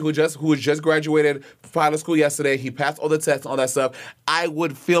 Ryan who just graduated pilot school yesterday. He passed all the tests and all that stuff. I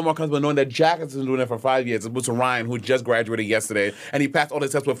would feel more comfortable knowing that Jack has been doing it for 5 years, as opposed to Ryan, who just graduated yesterday, and he passed all the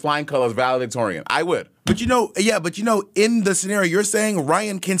tests with flying colors, valedictorian. I would. But in the scenario you're saying,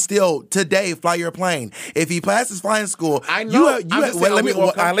 Ryan can still today fly your plane. If he passes flying school, I know.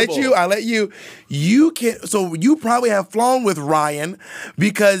 I let you. You can. So you probably have flown with Ryan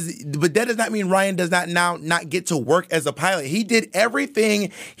but that does not mean Ryan does not get to work as a pilot. He did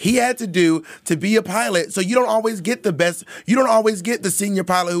everything he had to do to be a pilot. So you don't always get the best. You don't always get the senior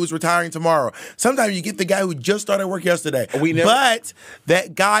pilot who is retiring tomorrow. Sometimes you get the guy who just started work yesterday. But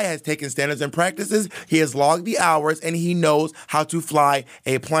that guy has taken standards and practices. He has logged the hours, and he knows how to fly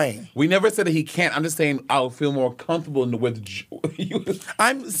a plane. We never said that he can't. I'm just saying I'll feel more comfortable with you.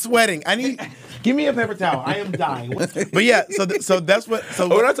 I'm sweating. Give me a paper towel. I am dying. But yeah, so that's what. So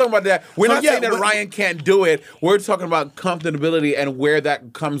we're not talking about that. We're not saying that Ryan can't do it. We're talking about comfortability, and where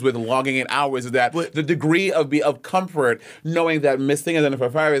that comes with logging in hours is that the degree of comfort knowing that missing is for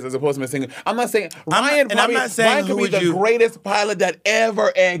 5 hours as opposed to missing. I'm not saying Ryan could be the greatest pilot that ever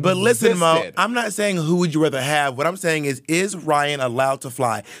existed. But listen, Mo, I'm not saying who would you rather have. What I'm saying is Ryan allowed to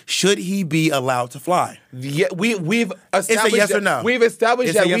fly? Should he be allowed to fly? Yeah, we've established. It's a yes or no. We've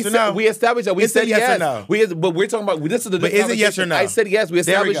established that. Yes or no. We established that. We said yes or no. But we're talking about this is the. But is it yes or no? I said yes. We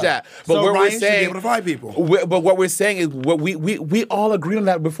established that. But so what Ryan we're saying, should be able to fly people. But what we're saying is what we all agreed on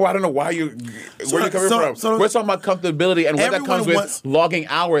that before. I don't know why where you're coming from. So we're talking about comfortability and what that comes with logging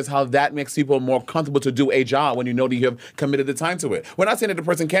hours. How that makes people more comfortable to do a job when you know that you have committed the time to it. We're not saying that the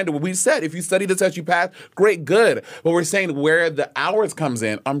person can't do it. We said if you study the test, you pass. Great, good. But we're saying where the hours comes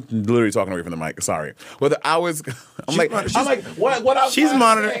in. I'm literally talking away from the mic. Sorry. Where the hours. I'm like, what? She's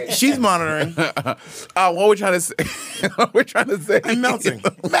monitoring. She's monitoring. What we're trying to say. What we're trying to say. I'm melting.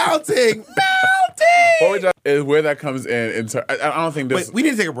 What we're trying is where that comes in. I don't think this. Wait, we need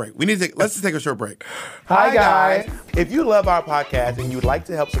to take a break. Let's just take a short break. Hi guys. If you love our podcast and you'd like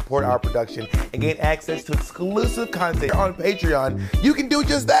to help support our production and gain access to exclusive content on Patreon, you can do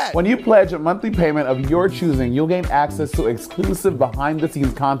just that. When you pledge a monthly payment of your choosing, you'll gain access to exclusive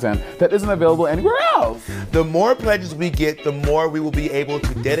behind-the-scenes content that isn't available anywhere else. The more pledges we get, the more we will be able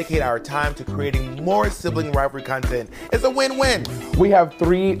to dedicate our time to creating more sibling rivalry content. It's a win-win. We have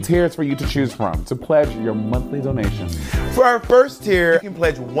 3 tiers for you to choose from to pledge your monthly donation. For our first tier, you can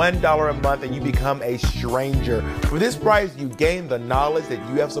pledge $1 a month and you become a stranger. For this price, you gain the knowledge that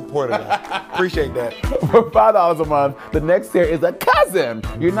you have supported us. Appreciate that. For $5 a month, the next tier is a cousin.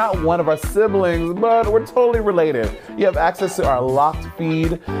 You're not one of our siblings, but we're totally related. You have access to our locked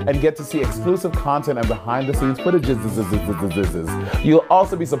feed and get to see exclusive content and behind-the-scenes footages. You'll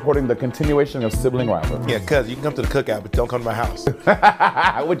also be supporting the continuation of sibling rivalry. Yeah, cuz you can come to the cookout, but don't come to my house.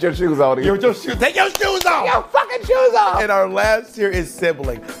 With your shoes on. With your shoes. Take your shoes off. Take your fucking shoes off. And our last tier is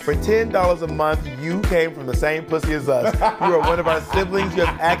sibling. For $10 a month, you came from the same pussy as us. You are one of our siblings. You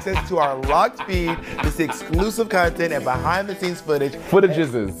have access to our locked feed, to see exclusive content and behind-the-scenes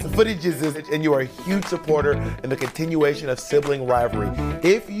footages, and you are a huge supporter in the continuation of sibling rivalry.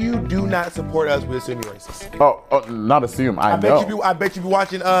 If you do not support us, we assume you're racist. Oh, not assume. I know. I bet you be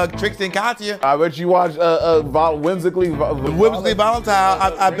watching Trixie and Katya. I bet you watch Whimsically Volatile.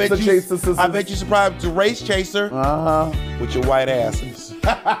 I bet you subscribe to Race Chaser with your white asses.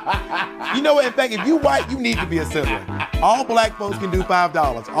 You know what? In fact, if you white, you need to be a sibling. All black folks can do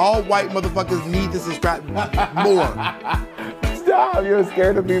 $5. All white motherfuckers need to subscribe more. Stop, you're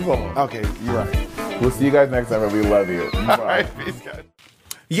scared of people. Okay, you're right. We'll see you guys next time, and we love you. Bye. All right, peace, guys.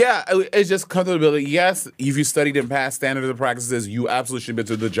 Yeah, it's just comfortability. Yes, if you studied and passed standards and practices, you absolutely should be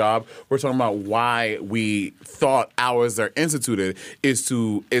to the job. We're talking about why we thought hours are instituted is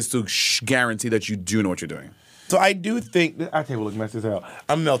to guarantee that you do know what you're doing. So I do think our table looks messy as hell.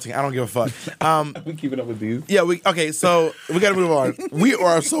 I'm melting. I don't give a fuck. We keeping up with these? Yeah. Okay. So we got to move on. We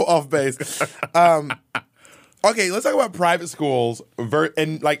are so off base. Okay, let's talk about private schools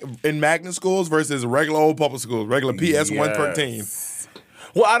in magnet schools versus regular old public schools, regular PS 113.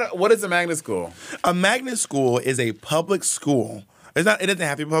 Well, what is a magnet school? A magnet school is a public school. It doesn't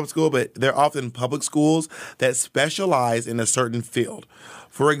have to be a public school, but they're often public schools that specialize in a certain field.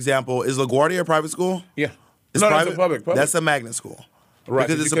 For example, is LaGuardia a private school? Yeah. It's no, private. it's a public. That's a magnet school. Right,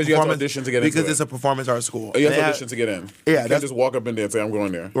 because you have to audition to get into it. Because it's a performance art school. You have to audition to get in. Yeah, you can't just walk up in there and say, I'm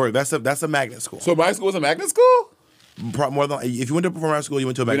going there. Right, that's a magnet school. So my school is a magnet school? More than if you went to a performance art school, you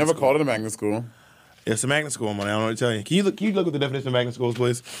went to a magnet school. We never called it a magnet school. It's a magnet school, man. I don't know what to tell you. Can you look at the definition of magnet schools,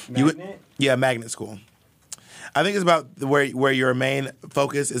 please? Magnet? Yeah, magnet school. I think it's about where your main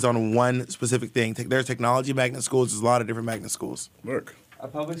focus is on one specific thing. There's technology magnet schools. There's a lot of different magnet schools. Look. A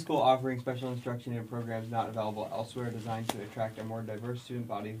public school offering special instruction in programs not available elsewhere, designed to attract a more diverse student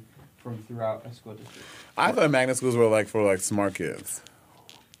body from throughout a school district. I thought magnet schools were for smart kids.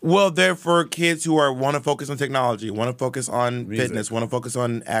 Well, they're for kids who want to focus on technology, want to focus on fitness, want to focus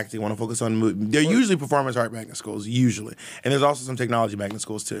on acting, want to focus on mood. They're usually performance art magnet schools, usually. And there's also some technology magnet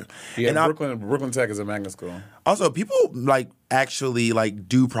schools, too. Yeah, and Brooklyn Tech is a magnet school. Also, people actually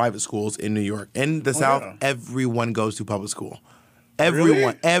do private schools in New York. In the South, everyone goes to public school.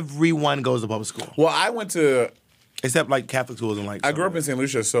 Everyone goes to public school. Well, I went to... Except Catholic schools and I grew up in St.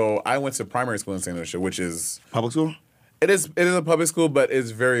 Lucia, so I went to primary school in St. Lucia, which is... Public school? It is a public school, but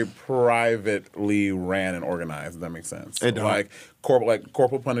it's very privately ran and organized. If that makes sense. It don't.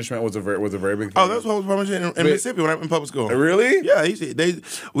 Corporal punishment was a very big thing. Oh, that's what was punishment in Mississippi when I went in public school. Really? Yeah,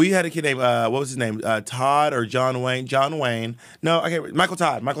 we had a kid named what was his name? Todd or John Wayne? John Wayne. No, Michael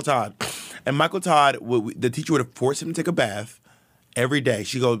Todd. And Michael Todd, the teacher would have forced him to take a bath. Every day.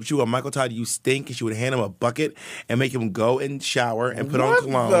 She would go, Michael Todd, you stink. And she would hand him a bucket and make him go and shower and put on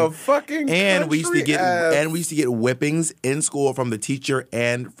cologne. The fucking and we used to get whippings in school from the teacher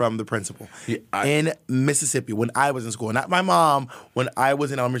and from the principal. In Mississippi when I was in school. Not my mom, when I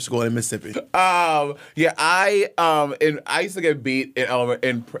was in elementary school in Mississippi. I used to get beat in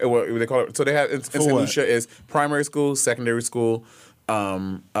elementary what they call it. So they have in St. Lucia is primary school, secondary school,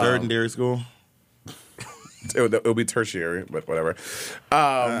 third and dairy school. It'll be tertiary, but whatever.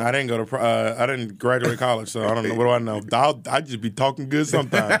 I didn't go to. I didn't graduate college, so I don't know. What do I know? I just be talking good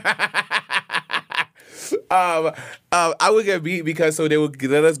sometimes. I would get beat because they would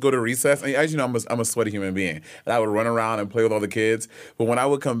let us go to recess. And as you know, I'm a sweaty human being, and I would run around and play with all the kids. But when I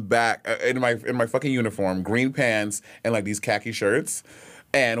would come back in my fucking uniform, green pants and these khaki shirts,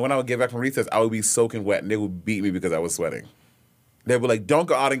 and when I would get back from recess, I would be soaking wet, and they would beat me because I was sweating. They would don't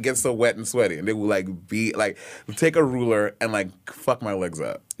go out and get so wet and sweaty. And they would take a ruler and fuck my legs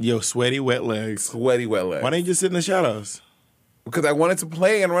up. Yo, sweaty wet legs. Sweaty wet legs. Why didn't you just sit in the shadows? Because I wanted to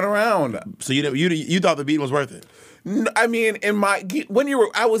play and run around. So you thought the beating was worth it? I mean,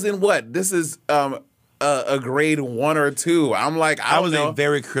 I was in what? This is a grade 1 or 2. I'm I was a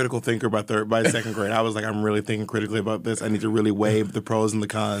very critical thinker by second grade. I was I'm really thinking critically about this. I need to really weigh the pros and the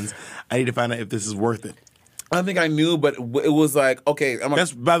cons. I need to find out if this is worth it. I don't think I knew, but it was okay.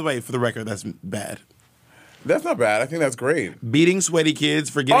 That's, by the way, for the record, that's bad. That's not bad. I think that's great. Beating sweaty kids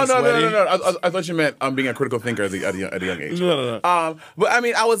for getting sweaty? No. I thought you meant being a critical thinker at a young age. No. But I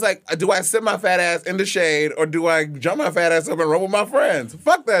mean, I was do I sit my fat ass in the shade or do I jump my fat ass up and run with my friends?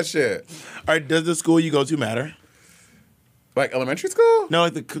 Fuck that shit. All right, does the school you go to matter? Elementary school? No,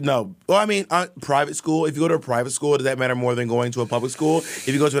 no. Well, I mean, private school. If you go to a private school, does that matter more than going to a public school? If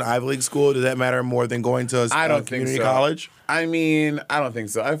you go to an Ivy League school, does that matter more than going to a community college? I mean, I don't think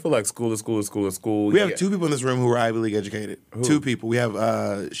so. I feel like school is school is school is school. We have 2 people in this room who are Ivy League educated. Who? 2 people. We have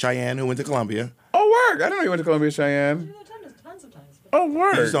Cheyenne, who went to Columbia. Oh, word. I didn't know you went to Columbia, Cheyenne. Tons of times. Oh,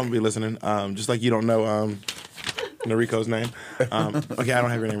 word. You just don't be listening. Just like you don't know Noriko's name. Okay, I don't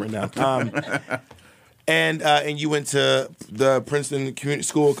have your name written down. And you went to the Princeton Community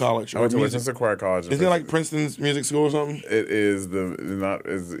School College. I went to Western Sequoia College. Isn't it like Princeton's music school or something? It is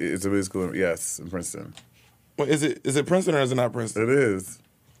it's a music school. Yes, in Princeton. Well, is it Princeton or is it not Princeton? It is.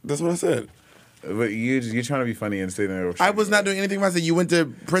 That's what I said. But you're trying to be funny and sitting there. I was not doing anything. I said you went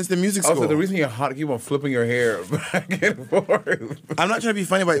to Princeton Music School. Also, the reason you're hot, keep on flipping your hair back and forth. I'm not trying to be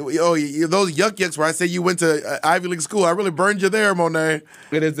funny about those yucks where I say you went to Ivy League school. I really burned you there, Monet.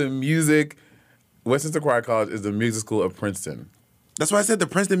 It is the music. Westminster Choir College is the music school of Princeton. That's why I said the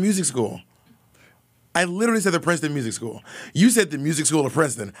Princeton Music School. I literally said the Princeton Music School. You said the Music School of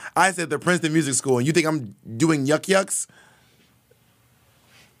Princeton. I said the Princeton Music School, and you think I'm doing yucks?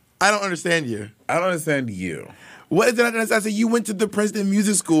 I don't understand you. I don't understand you. What is it? I said you went to the Princeton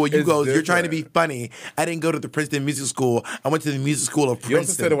Music School. You It's go, you're different. trying to be funny. I didn't go to the Princeton Music School. I went to the Music School of You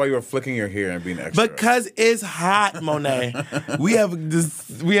also said Princeton. it while you were flicking your hair and being extra. Because it's hot, Monet. we have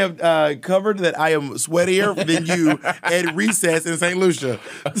covered that I am sweatier than you at recess in St. Lucia.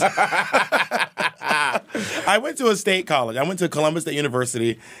 I went to a state college. I went to Columbus State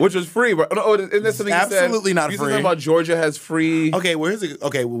University. Which was free, but isn't that something you said? Absolutely not you said free. something about Georgia has free. Okay,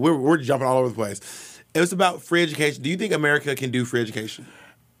 we're jumping all over the place. It was about free education. Do you think America can do free education?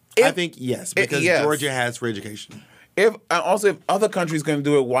 I think yes, because yes. Georgia has free education. If other countries can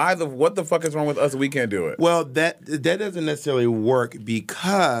do it, what the fuck is wrong with us? We can't do it. Well, that doesn't necessarily work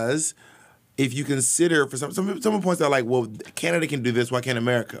because if you consider, for someone points out like, well, Canada can do this, why can't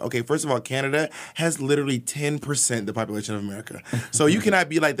America? Okay, first of all, Canada has literally 10% the population of America. So you cannot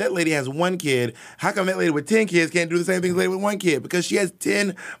be like, that lady has one kid. How come that lady with 10 kids can't do the same thing as the lady with one kid? Because she has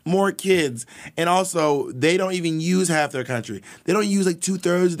 10 more kids. And also, they don't even use half their country. They don't use like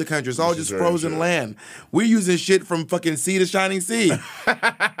 2/3 of the country. It's all just frozen land. We're using shit from fucking sea to shining sea. You know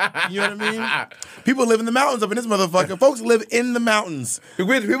what I mean? People live in the mountains up in this motherfucker. Folks live in the mountains.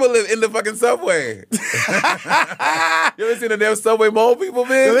 People live in the fucking subway. You ever seen the damn subway mole people,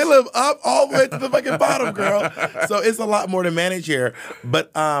 man? So they live up all the way to the fucking bottom, girl. So it's a lot more to manage here.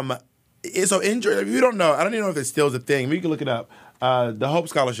 But so in Georgia, if you don't know, I don't even know if it still is a thing. Maybe you can look it up. The Hope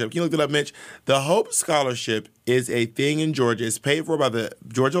Scholarship. Can you look it up, Mitch? The Hope Scholarship is a thing in Georgia. It's paid for by the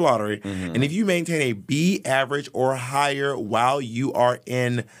Georgia Lottery. Mm-hmm. And if you maintain a B average or higher while you are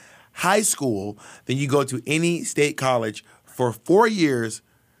in high school, then you go to any state college for 4 years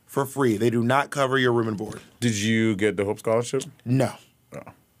for free. They do not cover your room and board. Did you get the Hope Scholarship? No. Oh.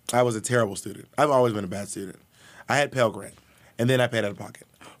 I was a terrible student. I've always been a bad student. I had Pell Grant, and then I paid out of pocket.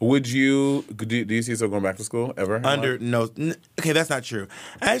 Would you, do you see yourself going back to school ever? Okay, that's not true.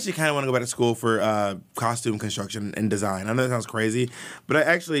 I actually kind of want to go back to school for costume construction and design. I know that sounds crazy, but you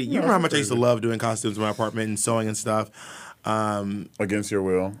remember how much I used to love doing costumes in my apartment and sewing and stuff. Against your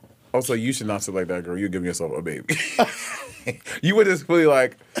will. Also, you should not sit like that, girl. You're giving yourself a baby. You would just really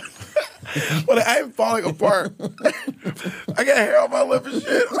like... But I am falling apart. I got hair on my lip and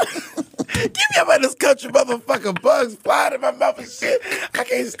shit. Give me up out this country, motherfucker. Bugs flying in my mouth and shit. I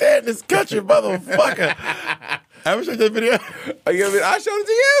can't stand this country, motherfucker. I ever showed that video? I showed it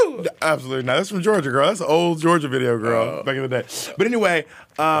to you. Absolutely not. That's from Georgia, girl. That's an old Georgia video, girl, back in the day. But anyway,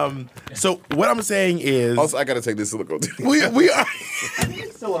 so what I'm saying is... Also, I got to take this silicone. We are...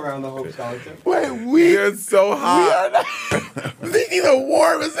 Still around the Hope Scholarship. Wait, You're so hot. We are not... These are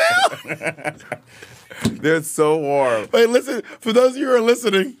warm as hell. They're so warm. Wait, listen. For those of you who are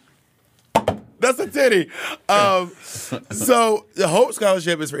listening... That's a titty. So the Hope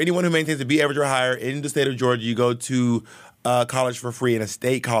Scholarship is for anyone who maintains a B average or higher in the state of Georgia. You go to college for free in a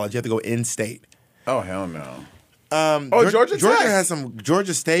state college. You have to go in state. Oh, hell no. Georgia Tech. has some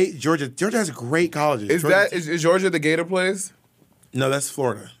Georgia State. Georgia has great colleges. Is Georgia the Gator place? No, that's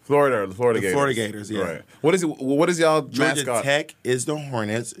Florida. The Florida Gators. Florida Gators, yeah. Right. What is y'all Georgia mascot? Tech is the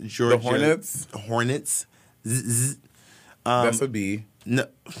Hornets. Georgia, The Hornets? Hornets. That's a B. No.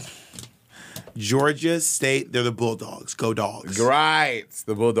 Georgia State, they're the Bulldogs. Go Dogs. Right.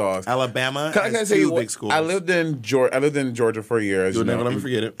 The Bulldogs. Alabama Can I has tell you two what? big schools. I lived in Georgia for a year. As you know, let me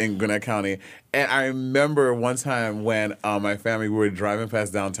forget it. In Gwinnett County. And I remember one time when my family, we were driving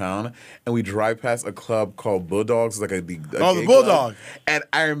past downtown, and we drive past a club called Bulldogs. It's like a the gay Bulldog. club. And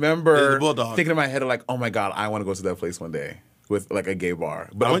I remember the Bulldog. thinking in my head, like, oh my God, I want to go to that place one day. With like a gay bar.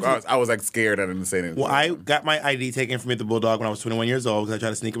 But I was like scared. I didn't say anything. Well, I got my ID taken from me at the Bulldog when I was 21 years old because I tried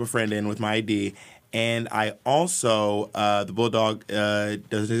to sneak up a friend in with my ID. And I also, the Bulldog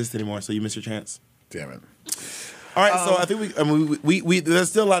doesn't exist anymore, so you missed your chance. Damn it. All right, so I think we there's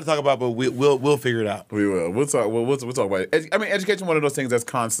still a lot to talk about, but we'll figure it out. We will. We'll talk about it. I mean, education is one of those things that's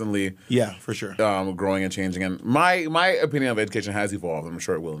constantly for sure growing and changing. And my opinion of education has evolved. I'm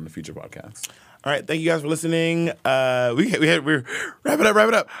sure it will in the future podcasts. All right, thank you guys for listening. We're wrap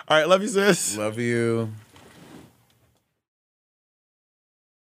it up. All right, love you, sis. Love you.